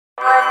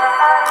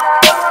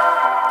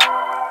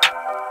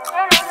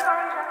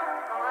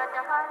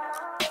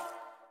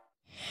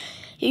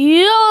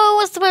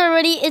what's up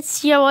everybody,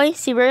 it's your boy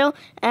Cereal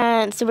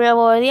and Cereal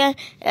Boy, and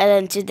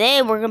then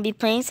today we're going to be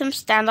playing some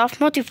Standoff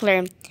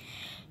multiplayer.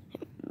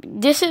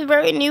 This is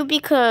very new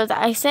because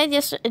I said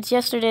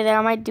yesterday that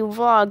I might do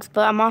vlogs,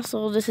 but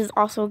this is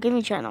also a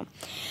gaming channel.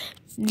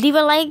 Leave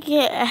a like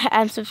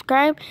and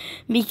subscribe,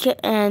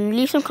 and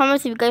leave some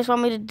comments if you guys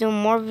want me to do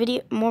more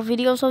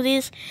videos of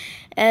these.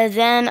 And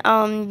then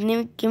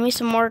give me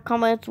some more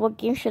comments. What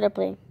game should I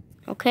play?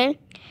 Okay,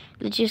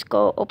 let's just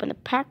go open the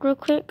pack real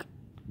quick.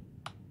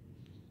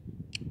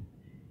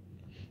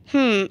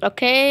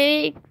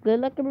 Okay. Good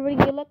luck, everybody.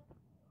 Good luck.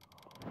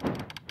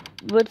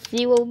 Let's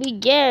see what we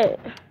get.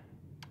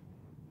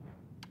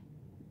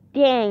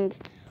 Dang.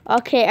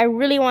 Okay, I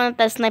really wanted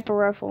that sniper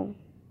rifle.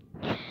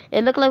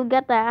 It looked like we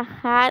got that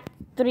hot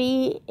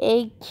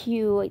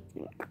 3AQ, I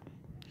think.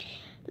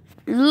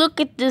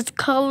 Look at this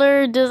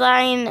color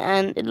design,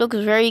 and it looks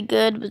very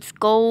good with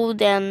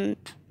gold and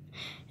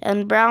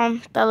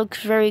brown. That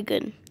looks very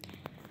good.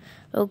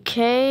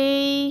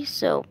 Okay,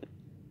 so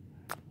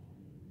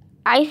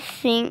I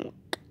think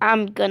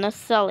I'm gonna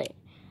sell it.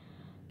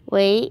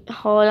 Wait,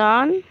 hold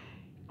on.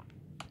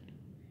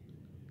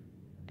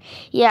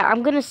 Yeah,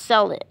 I'm gonna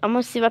sell it. I'm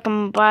gonna see if I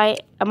can buy.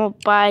 I'm gonna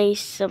buy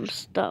some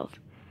stuff.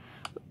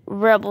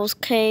 Rebels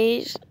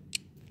case.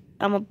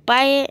 I'm gonna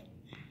buy it.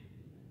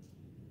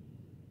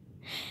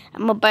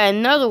 I'm gonna buy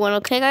another one.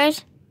 Okay,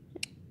 guys.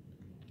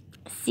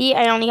 See,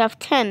 I only have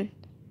 10.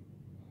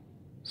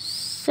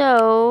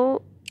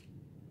 So,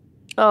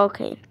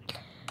 okay.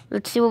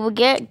 Let's see what we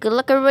get. Good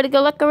luck, everybody.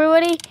 Good luck,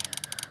 everybody.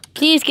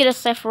 Please get a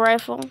sniper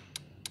rifle.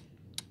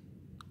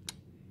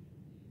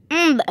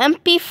 The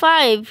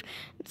MP5.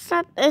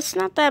 It's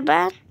not that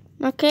bad.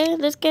 Okay,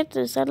 let's get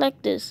this. I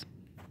like this.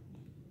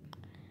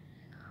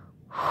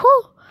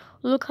 Whew.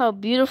 Look how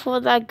beautiful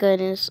that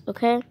gun is.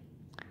 Okay.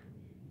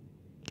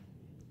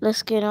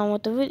 Let's get on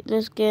with the video.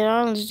 Let's get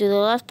on. Let's do the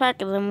last pack,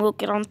 and then we'll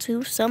get on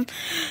to some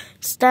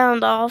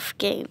Standoff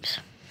games.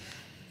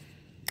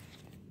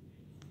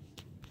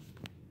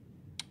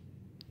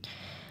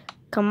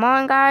 Come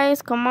on,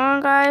 guys. Come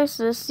on, guys.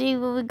 Let's see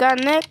what we got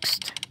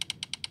next.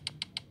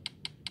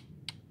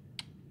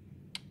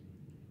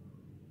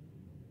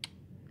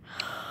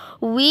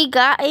 We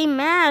got a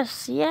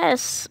mask.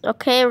 Yes.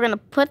 Okay, we're going to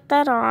put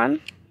that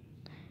on.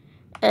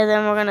 And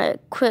then we're going to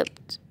equip.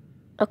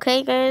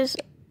 Okay, guys.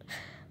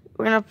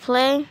 We're going to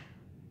play.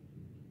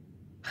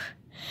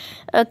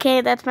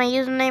 Okay, that's my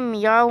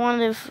username. Y'all want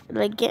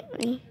to get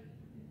me.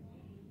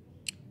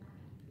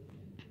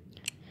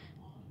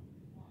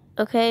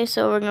 Okay,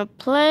 so we're going to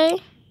play.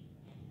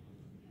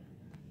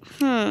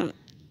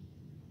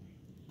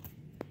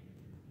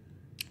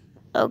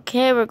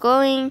 Okay, we're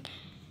going.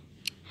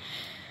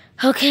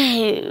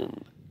 Okay,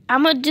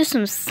 I'm going to do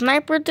some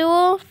sniper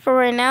duel for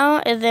right now,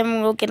 and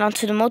then we'll get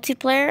onto the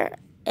multiplayer,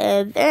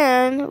 and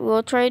then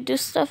we'll try to do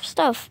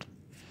stuff.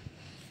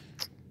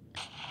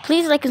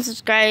 Please like and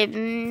subscribe,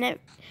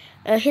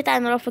 hit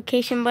that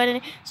notification button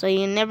so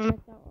you never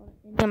miss out on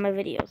any of my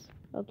videos.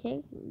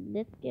 Okay,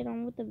 let's get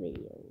on with the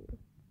video.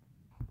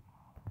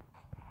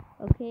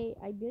 Okay,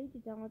 I did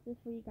download this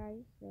for you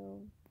guys,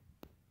 so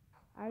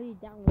I already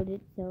downloaded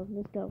it, so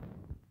let's go.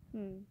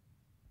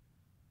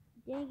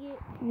 Dang it,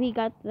 we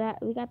got the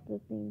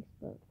things,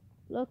 but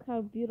look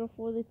how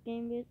beautiful this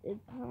game is. It's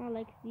kind of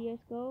like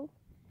CSGO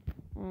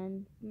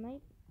and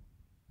Snipe.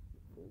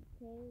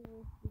 Okay,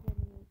 let's begin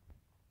this.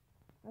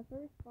 My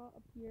first spot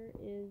up here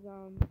is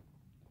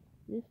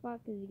this spot,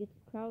 because you get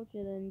to crouch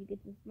and then you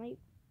get to snipe,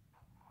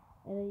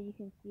 and then you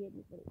can see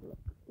everybody.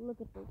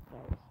 Look at those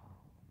guys.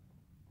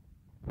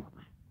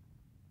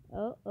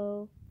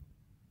 Uh-oh.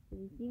 Did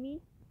you see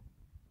me?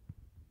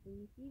 Did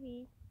you see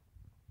me?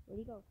 Where'd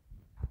he go?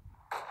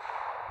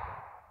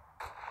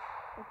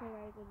 Okay,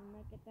 guys, I did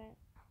not get that.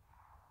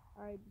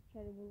 Alright, just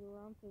try to move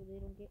around so they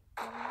don't get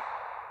me.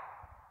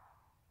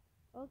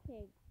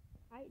 Okay,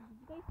 did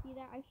you guys see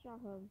that? I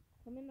shot him.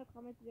 Come in the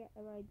comments if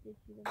I did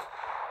shoot him.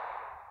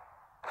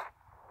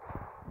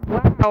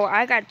 Wow,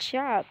 I got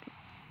shot.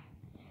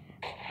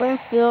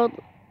 Springfield,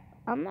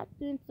 I'm not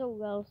doing so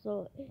well,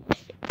 so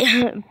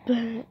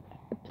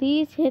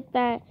please hit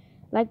that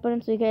like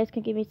button so you guys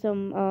can give me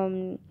some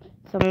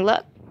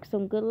luck,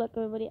 some good luck,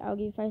 everybody. I'll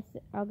give you 5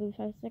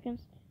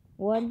 seconds.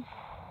 1,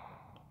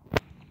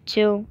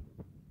 2,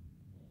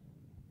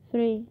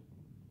 3,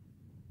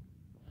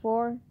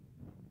 4,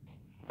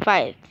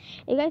 5.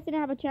 If you guys didn't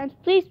have a chance,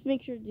 please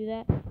make sure to do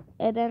that.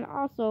 And then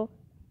also,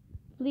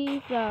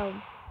 please,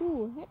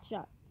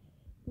 headshot.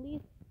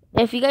 Please,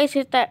 if you guys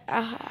hit that,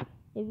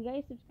 if you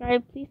guys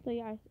subscribe, please tell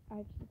you I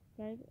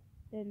subscribed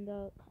in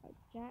the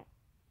chat.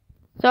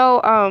 So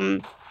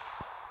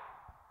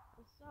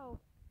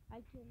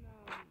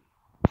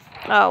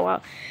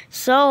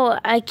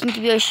I can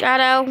give you a shout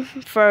out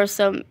for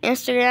some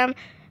Instagram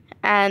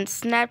and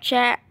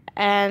Snapchat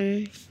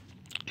and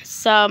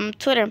some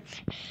Twitter.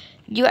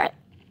 You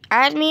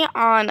add me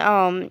on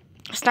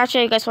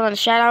Snapchat. You guys want a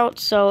shout out,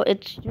 so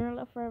it's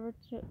Journal Forever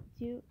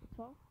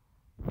 212.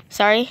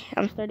 Sorry,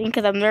 I'm starting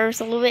because I'm nervous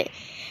a little bit.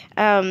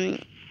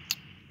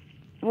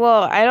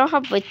 well, I don't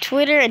have a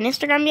Twitter and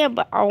Instagram yet,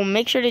 but I'll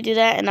make sure to do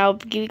that, and I'll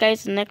give you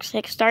guys the next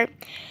head start.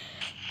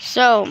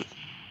 So,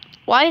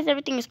 why is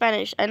everything in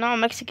Spanish? I know I'm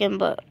Mexican,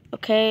 but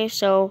okay,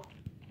 so.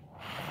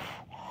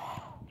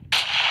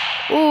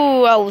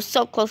 Ooh, I was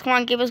so close. Come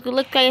on, give us a good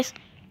look, guys.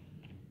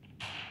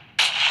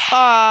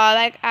 Oh,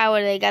 like I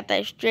would have got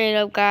that straight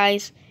up,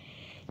 guys.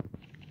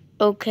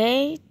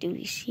 Okay, do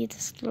we see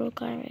this little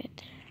guy right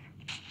there?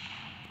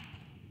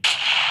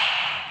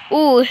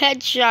 Ooh,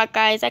 headshot,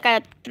 guys. I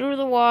got through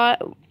the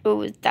wall.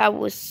 That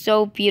was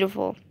so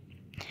beautiful.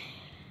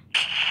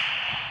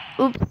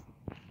 Oops.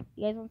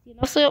 You guys want to see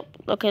no scope?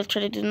 Okay, let's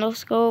try to do no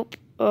scope.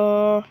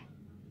 Right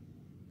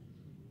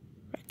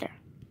there.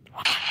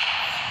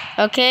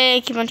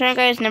 Okay, keep on trying,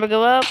 guys. Never give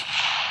up.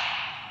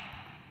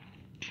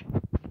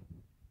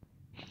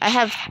 I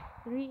have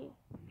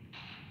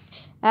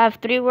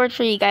three words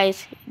for you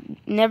guys.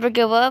 Never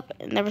give up,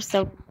 never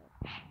stop.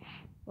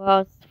 Well,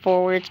 it's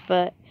 4 words,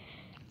 but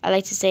I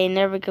like to say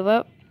never give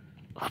up.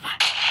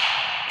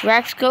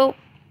 Drag scope.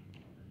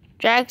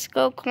 Drag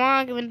scope. Come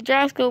on, give me the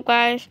drag scope,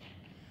 guys.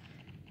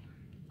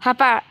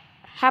 Hoppa.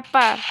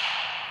 Hoppa.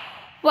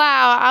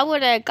 Wow, I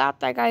would have got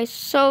that guy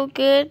so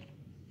good.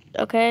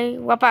 Okay,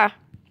 wappa.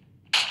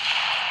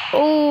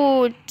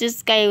 Oh,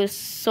 this guy was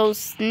so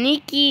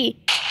sneaky.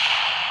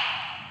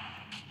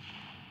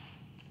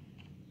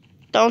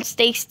 Don't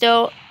stay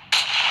still.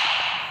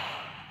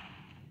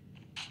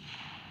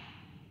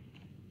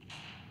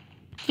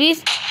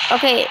 Please,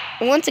 okay,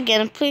 once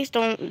again, please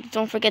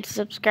don't forget to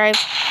subscribe,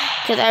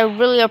 because I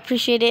really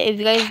appreciate it if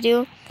you guys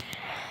do.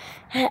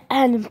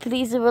 And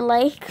please leave a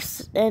like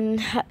and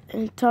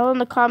tell in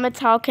the comments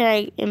how can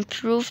I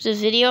improve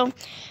this video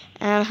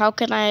and how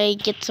can I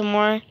get some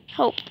more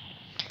help.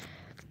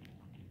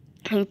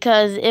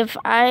 Because if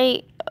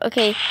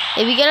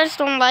you guys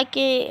don't like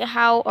it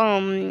how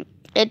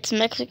it's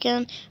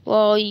Mexican,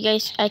 well, you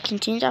guys, I can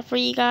change that for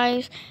you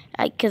guys,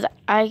 because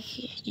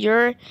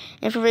your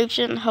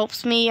information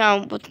helps me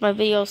with my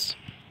videos,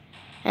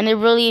 and it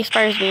really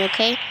inspires me.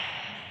 Okay,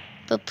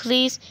 but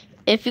please,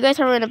 if you guys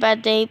are having a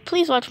bad day,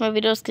 please watch my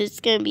videos, because it's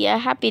gonna be a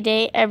happy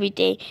day every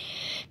day,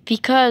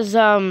 because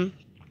I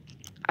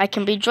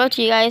can bring joy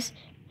to you guys.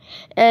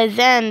 And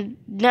then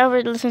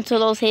never listen to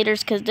those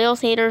haters, because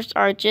those haters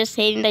are just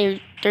hating.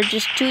 They're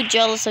just too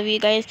jealous of you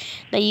guys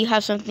that you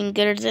have something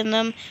gooder than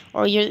them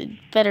or you're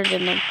better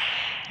than them.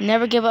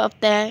 Never give up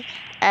that,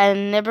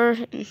 and never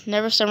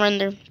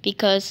surrender,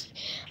 because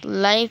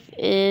life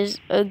is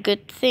a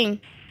good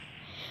thing.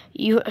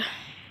 You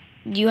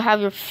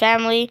have your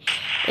family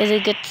is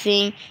a good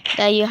thing.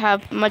 That you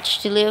have much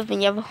to live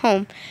and you have a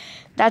home.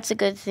 That's a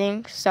good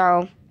thing.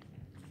 So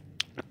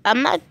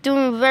I'm not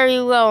doing very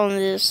well in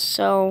this,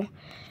 so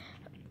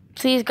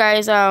please,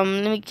 guys, let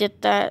me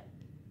get that.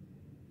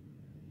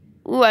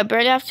 Ooh, I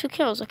barely have 2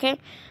 kills. Okay,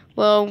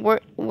 well,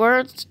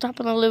 we're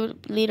top on the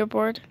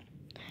leaderboard.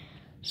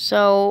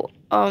 So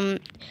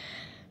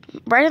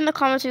write in the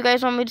comments if you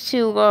guys want me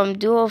to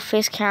do a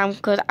face cam,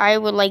 because I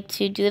would like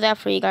to do that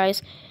for you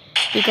guys.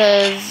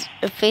 Because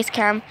a face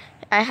cam,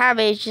 I have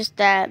it. It's just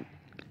that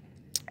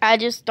I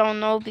just don't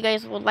know if you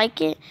guys will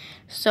like it.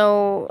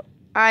 So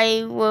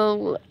I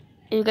will.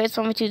 If you guys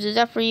want me to do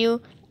that for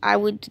you, I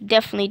would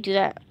definitely do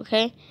that,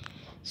 okay?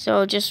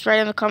 So just write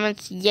in the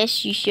comments,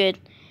 yes, you should.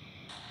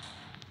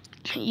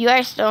 You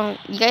guys don't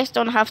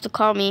have to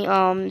call me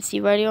C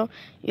Radio.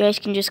 You guys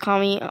can just call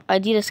me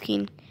Adidas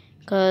King,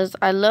 because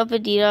I love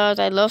Adidas,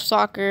 I love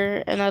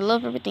soccer, and I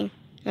love everything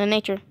in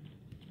nature.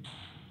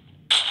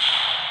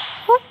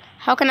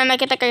 How can I not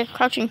get that guy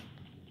crouching?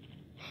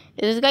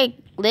 Is this guy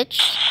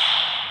glitched?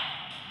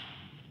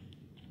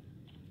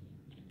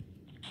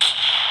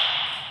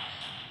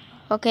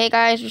 Okay,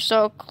 guys, we're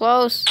so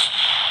close.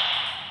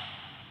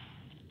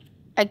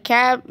 I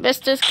can't miss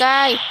this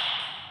guy.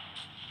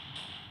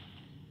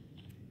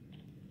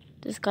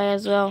 This guy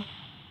as well.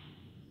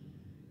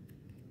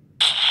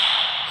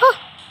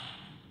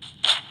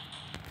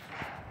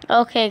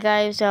 Okay,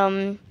 guys,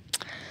 I'm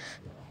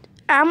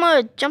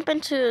gonna jump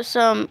into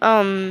some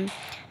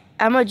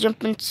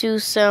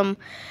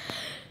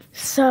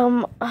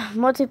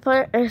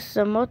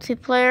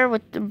multiplayer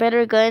with the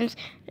better guns,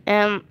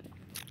 and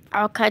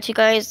I'll catch you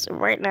guys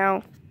right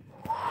now.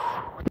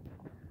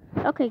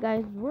 Okay,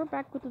 guys, we're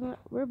back with it.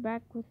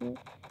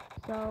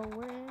 So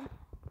we're in,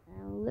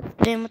 and let's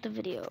get in with the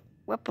video.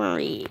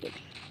 Weaponry.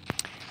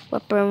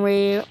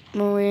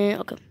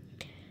 Okay.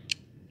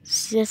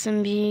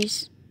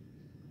 SMGs.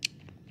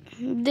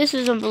 This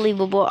is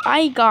unbelievable.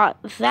 I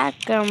got that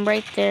gun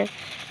right there.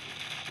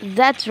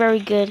 That's very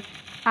good.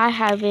 I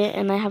have it,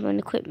 and I have an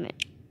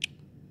equipment.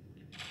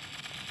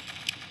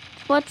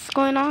 What's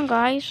going on,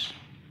 guys?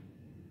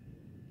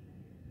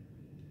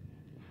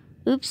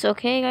 Oops,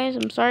 okay, guys,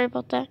 I'm sorry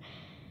about that.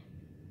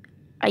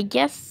 I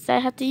guess I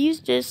have to use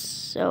this,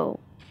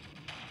 so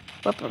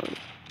weaponry.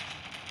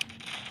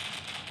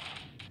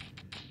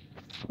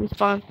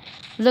 Respawn.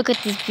 Look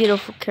at this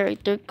beautiful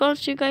character.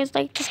 Don't you guys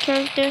like this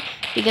character?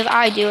 Because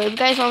I do. If you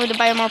guys want me to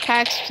buy more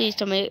packs, please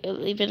tell me,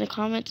 leave it in the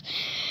comments.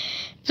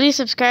 Please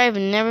subscribe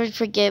and never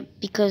forget,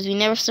 because we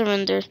never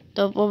surrender.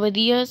 The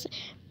Bobadillas.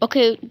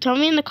 Okay, tell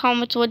me in the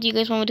comments what do you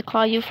guys want me to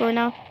call you for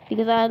now,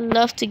 because I'd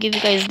love to give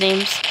you guys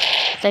names.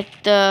 Like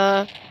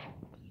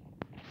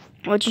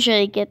what you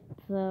should get,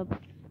 the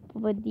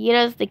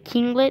Bobadillas, the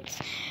Kinglets,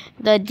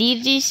 the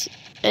Didis,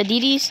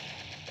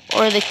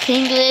 or the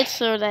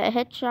Kinglets, or the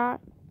Headshot.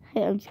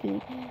 Hey, I'm just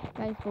kidding.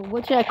 Guys, but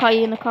what should I call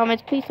you in the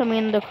comments? Please tell me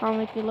in the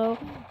comments below,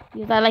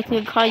 because I like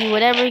to call you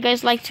whatever you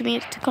guys like to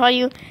call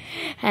you,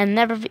 and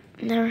never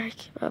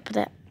keep up with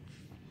that.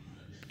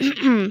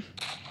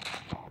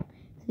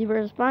 See,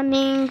 we're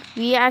responding.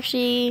 We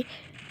actually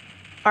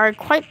are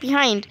quite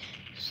behind,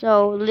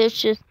 so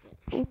let's just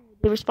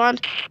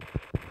respond.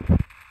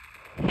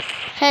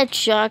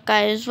 Headshot,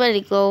 guys,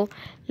 ready to go.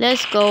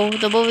 Let's go.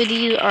 The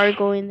Bobadillas are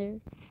going there.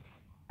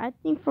 I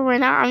think for right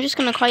now, I'm just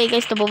gonna call you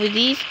guys the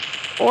Bobadillas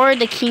or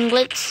the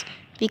Kinglets,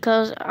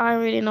 because I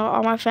already know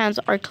all my fans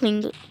are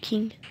King.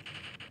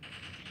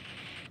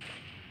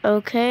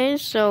 Okay,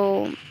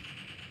 so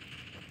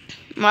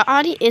my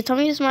audio, tell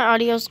me if my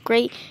audio is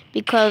great,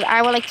 because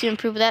I would like to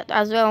improve that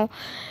as well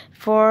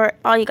for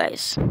all you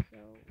guys.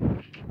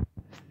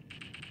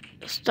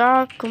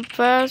 Start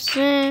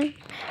confessing.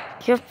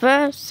 Yeah.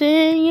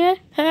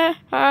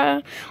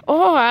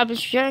 Oh, I've been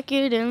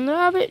shaking and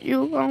loving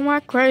you on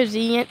my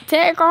crazy, and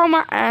take all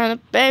my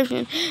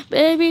animation,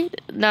 baby.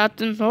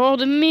 Nothing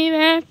holding me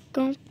back.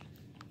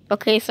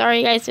 Okay,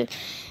 sorry guys. If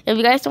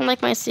you guys don't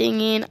like my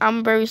singing,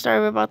 I'm very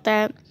sorry about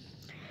that.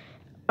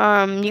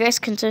 You guys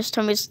can just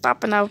tell me to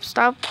stop, and I'll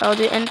stop. I'll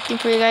do anything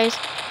for you guys.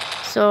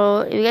 So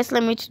if you guys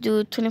let me to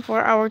do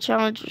 24-hour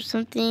challenge or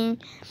something,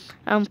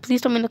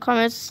 please tell me in the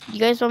comments. You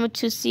guys want me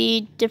to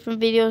see different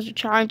videos or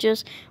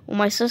challenges with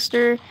my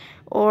sister,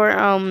 or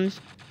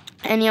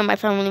any of my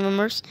family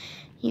members.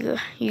 You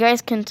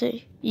guys can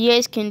do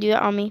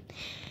that on me.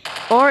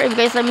 Or if you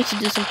guys let me to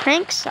do some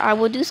pranks,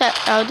 I'll do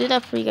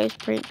that for you guys,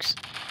 pranks.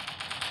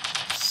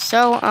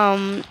 So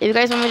if you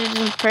guys want me to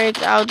do some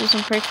pranks, I'll do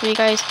some pranks for you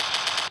guys,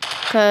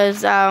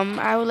 because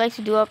I would like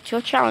to do up to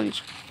a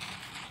challenge.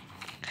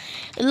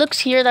 It looks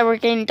here that we're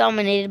getting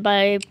dominated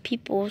by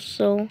people,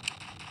 so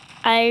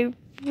let's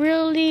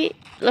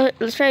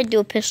try to do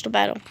a pistol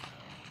battle.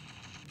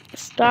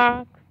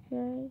 Stop.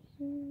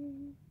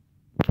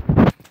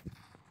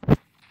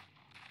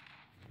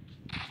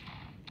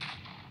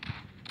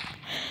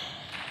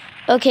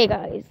 Okay,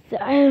 guys,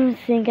 I don't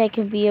think I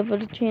can be able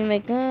to train my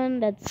gun.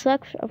 That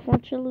sucks,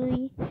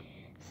 unfortunately.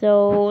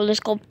 So let's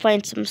go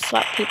find some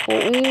SWAT people.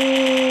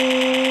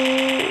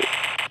 Ooh.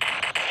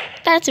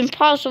 That's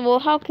impossible.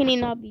 How can he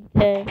not be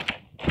dead?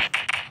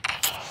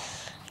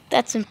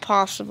 That's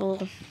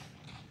impossible.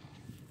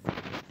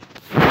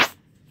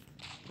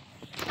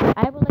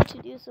 I would like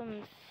to do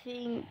some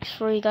things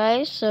for you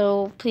guys,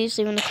 so please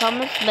leave in the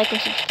comments, like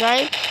and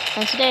subscribe.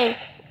 And today,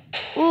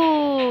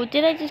 ooh,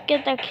 did I just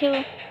get that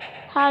kill?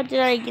 How did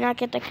I not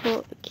get that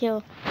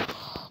kill?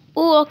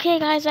 Ooh, okay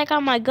guys, I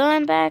got my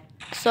gun back,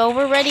 so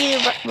we're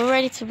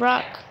ready to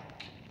rock.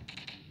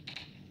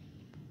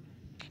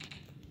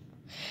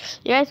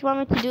 You guys want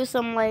me to do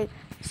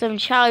some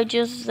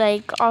challenges,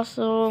 like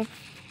also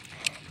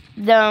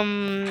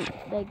the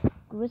like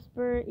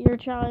whisper ear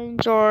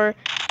challenge, or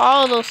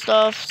all those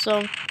stuff,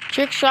 some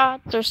trick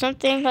shots or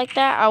something like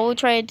that. I will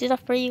try to do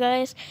that for you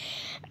guys.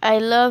 I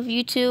love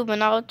YouTube,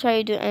 and I'll try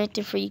to do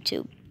anything for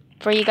YouTube,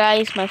 for you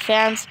guys, my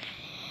fans.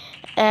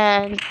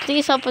 And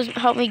please help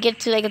me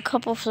get to like a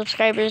couple of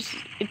subscribers,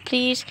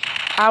 please.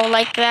 I would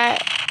like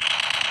that.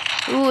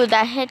 Ooh,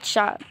 that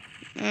headshot.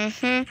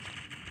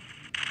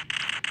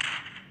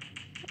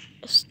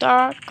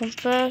 Start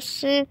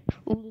confessing.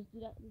 Ooh, let's do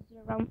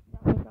that round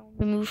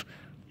move.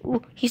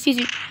 Ooh, he sees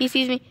me.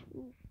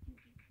 Ooh,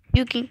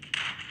 you can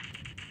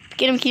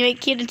get him,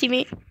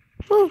 teammate.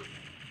 Ooh,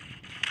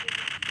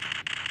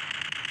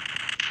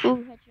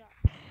 headshot.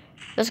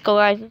 Let's go,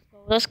 guys.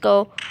 Let's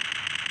go.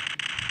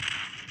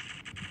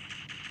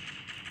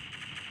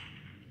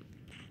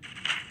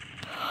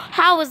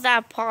 How was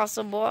that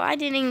possible? I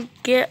didn't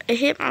get a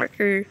hit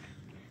marker.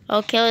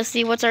 Okay, let's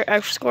see what's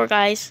our score,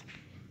 guys.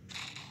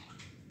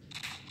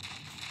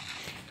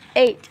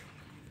 8.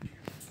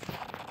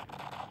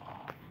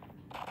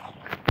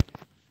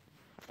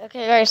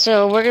 Okay, guys,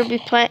 so we're gonna be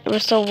playing.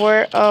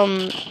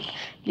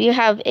 We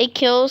have 8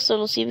 kills, so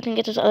we'll see if we can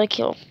get this other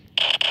kill.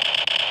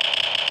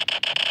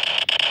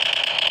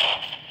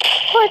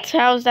 What?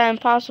 How is that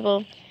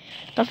impossible?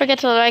 Don't forget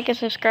to like and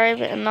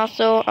subscribe, and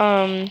also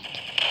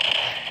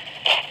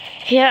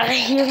yeah,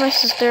 here's my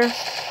sister.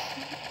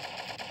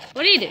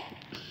 What are you doing?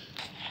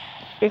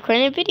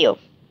 Recording a video.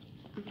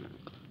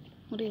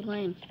 What are you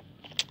playing?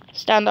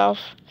 Standoff.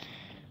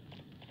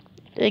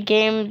 The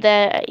game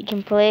that you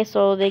can play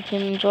so they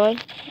can enjoy.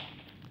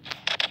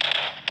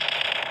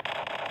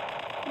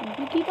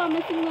 You keep on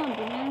missing them,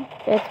 man.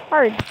 It's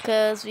hard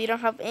because we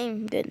don't have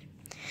aim good.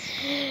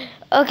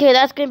 Okay,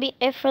 that's gonna be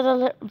it for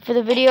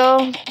the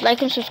video.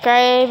 Like and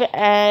subscribe,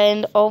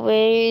 and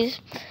always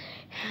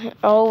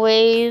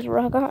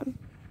rock on,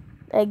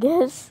 I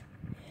guess.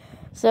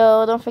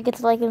 So don't forget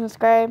to like and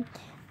subscribe,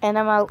 and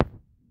I'm out.